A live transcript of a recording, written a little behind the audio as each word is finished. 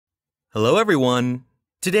Hello everyone!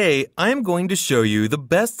 Today, I am going to show you the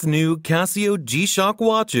best new Casio G-Shock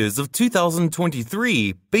watches of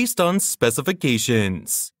 2023 based on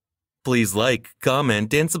specifications. Please like,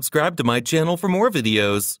 comment, and subscribe to my channel for more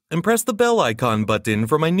videos, and press the bell icon button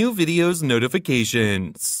for my new videos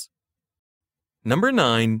notifications. Number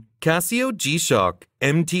 9. Casio G-Shock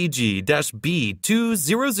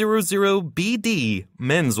MTG-B2000BD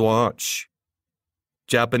Men's Watch.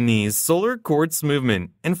 Japanese solar quartz movement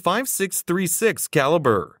and 5636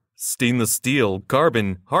 caliber, stainless steel,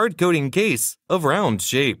 carbon, hard coating case of round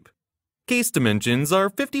shape. Case dimensions are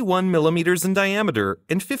 51 mm in diameter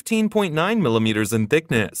and 15.9 mm in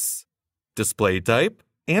thickness. Display type,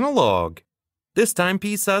 analog. This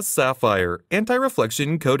timepiece has sapphire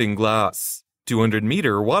anti-reflection coating glass,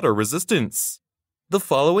 200-meter water resistance. The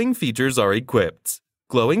following features are equipped: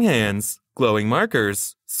 glowing hands, glowing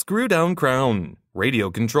markers, screw-down crown,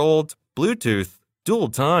 radio-controlled, Bluetooth, dual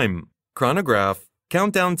time, chronograph,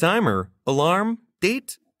 countdown timer, alarm,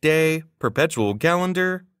 date, day, perpetual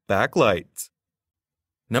calendar, backlight.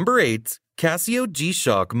 Number 8. Casio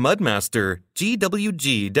G-Shock Mudmaster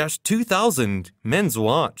GWG-2000 Men's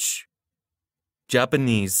Watch.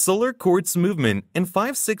 Japanese solar quartz movement and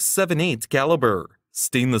 5678 caliber,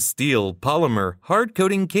 stainless steel, polymer, hard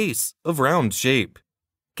coating case of round shape.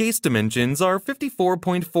 Case dimensions are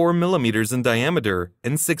 54.4 mm in diameter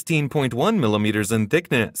and 16.1 mm in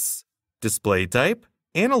thickness. Display type,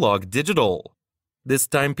 analog digital. This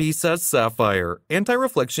timepiece has sapphire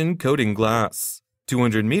anti-reflection coating glass,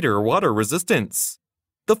 200-meter water resistance.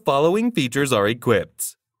 The following features are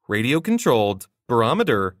equipped: radio-controlled,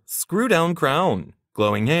 barometer, screw-down crown,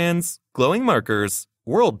 glowing hands, glowing markers,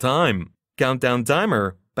 world time, countdown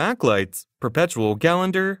timer, backlight, perpetual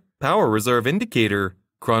calendar, power reserve indicator,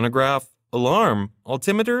 chronograph, alarm,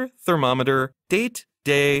 altimeter, thermometer, date,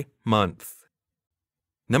 day, month.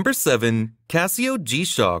 Number 7. Casio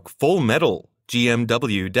G-Shock Full Metal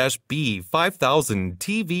GMW-B5000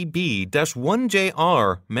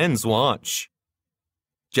 TVB-1JR Men's Watch.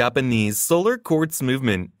 Japanese solar quartz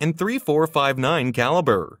movement and 3459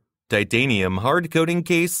 caliber, titanium hard coating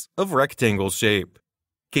case of rectangle shape.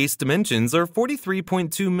 Case dimensions are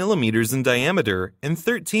 43.2 mm in diameter and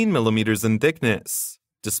 13 mm in thickness.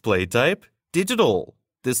 Display type, digital.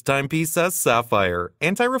 This timepiece has sapphire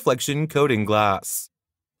anti-reflection coating glass,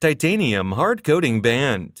 titanium hard coating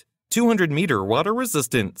band, 200-meter water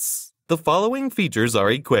resistance. The following features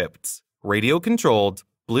are equipped: radio-controlled,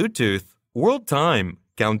 Bluetooth, world time,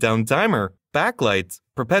 countdown timer, backlight,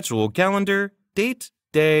 perpetual calendar, date,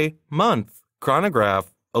 day, month,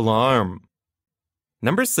 chronograph, alarm.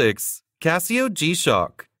 Number 6. Casio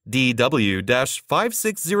G-Shock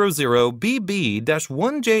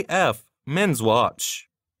DW-5600BB-1JF Men's Watch.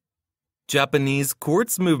 Japanese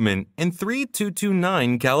quartz movement and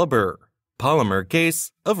 3229 caliber, polymer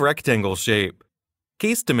case of rectangle shape.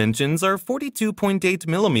 Case dimensions are 42.8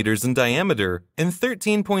 mm in diameter and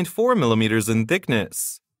 13.4 mm in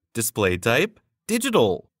thickness. Display type,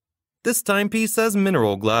 digital. This timepiece has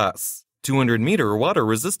mineral glass, 200-meter water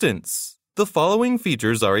resistance. The following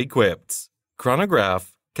features are equipped: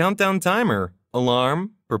 chronograph, countdown timer,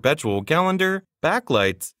 alarm, perpetual calendar,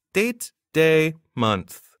 backlight, date, day,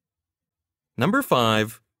 month. Number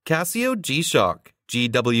 5. Casio G-Shock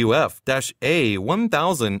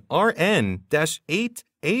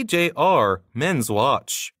GWF-A1000RN-8AJR Men's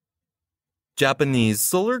Watch. Japanese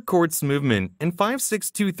solar quartz movement and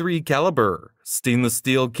 5623 caliber, stainless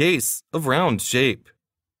steel case of round shape.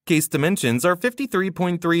 Case dimensions are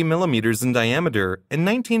 53.3 mm in diameter and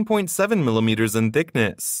 19.7 mm in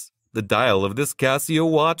thickness. The dial of this Casio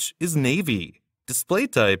watch is navy. Display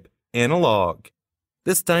type, analog.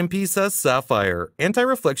 This timepiece has sapphire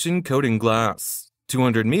anti-reflection coating glass,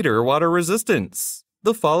 200-meter water resistance.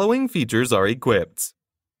 The following features are equipped: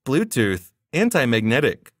 Bluetooth,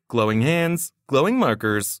 anti-magnetic, glowing hands, glowing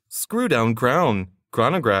markers, screw-down crown,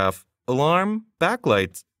 chronograph, alarm,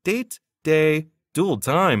 backlight, date, day, dual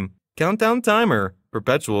time, countdown timer,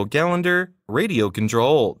 perpetual calendar,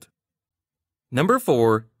 radio-controlled. Number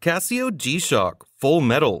 4. Casio G-Shock Full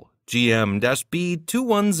Metal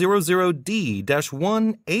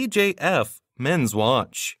GM-B2100D-1AJF Men's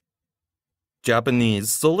Watch.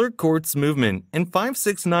 Japanese solar quartz movement and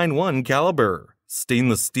 5691 caliber,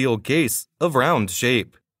 stainless steel case of round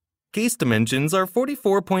shape. Case dimensions are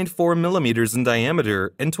 44.4 mm in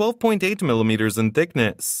diameter and 12.8 mm in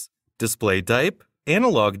thickness. Display type,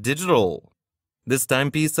 analog digital. This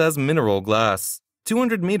timepiece has mineral glass,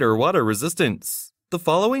 200-meter water resistance. The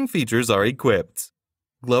following features are equipped: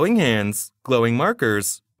 glowing hands, glowing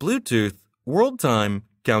markers, Bluetooth, world time,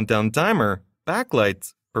 countdown timer,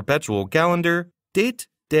 backlight, perpetual calendar, date,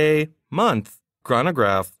 day, month,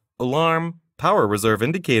 chronograph, alarm, power reserve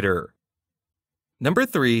indicator. Number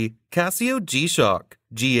 3. Casio G-Shock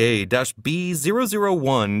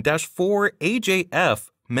GA-B001-4AJF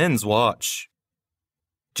men's watch.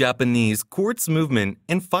 Japanese quartz movement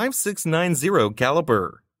and 5690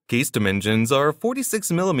 caliber. Case dimensions are 46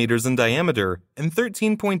 mm in diameter and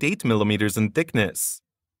 13.8 mm in thickness.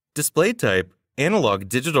 Display type, analog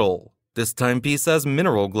digital. This timepiece has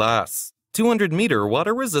mineral glass. 200-meter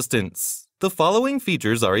water resistance. The following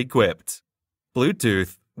features are equipped: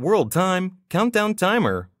 Bluetooth, world time, countdown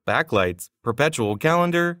timer, backlights, perpetual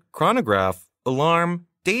calendar, chronograph, alarm,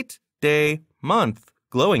 date, day, month,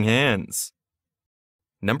 glowing hands.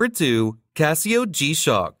 Number 2. Casio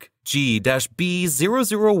G-Shock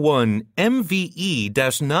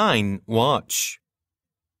G-B001-MVE-9 watch.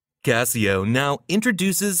 Casio now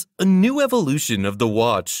introduces a new evolution of the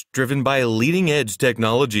watch driven by leading-edge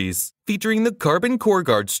technologies, featuring the carbon core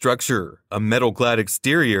guard structure, a metal-clad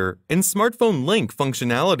exterior, and smartphone link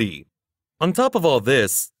functionality. On top of all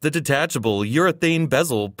this, the detachable urethane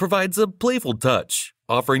bezel provides a playful touch,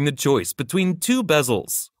 offering the choice between two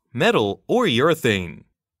bezels, metal or urethane.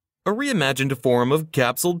 A reimagined form of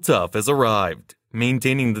capsule tough has arrived,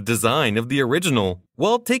 maintaining the design of the original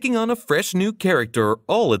while taking on a fresh new character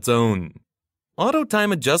all its own. Auto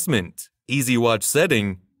time adjustment, easy watch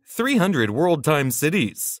setting, 300 world time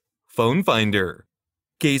cities, phone finder.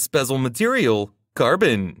 Case bezel material,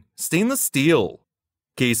 carbon, stainless steel.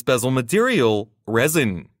 Case bezel material,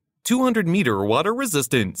 resin, 200-meter water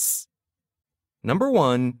resistance. Number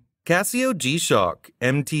 1. Casio G-Shock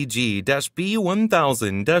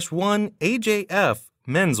MTG-B1000-1AJF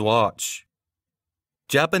men's watch.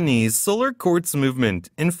 Japanese solar quartz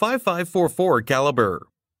movement in 5544 caliber.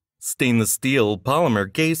 Stainless steel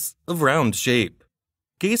polymer case of round shape.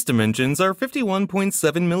 Case dimensions are 51.7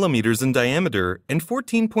 mm in diameter and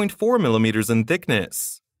 14.4 mm in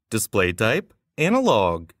thickness. Display type,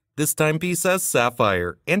 analog. This timepiece has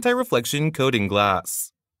sapphire anti-reflection coating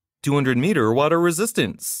glass. 200-meter water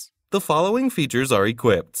resistance. The following features are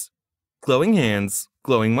equipped: glowing hands,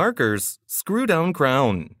 glowing markers, screw-down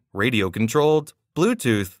crown, radio-controlled,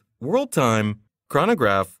 Bluetooth, world time,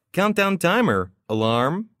 chronograph, countdown timer,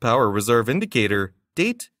 alarm, power reserve indicator,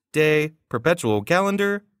 date, day, perpetual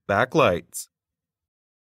calendar, backlights.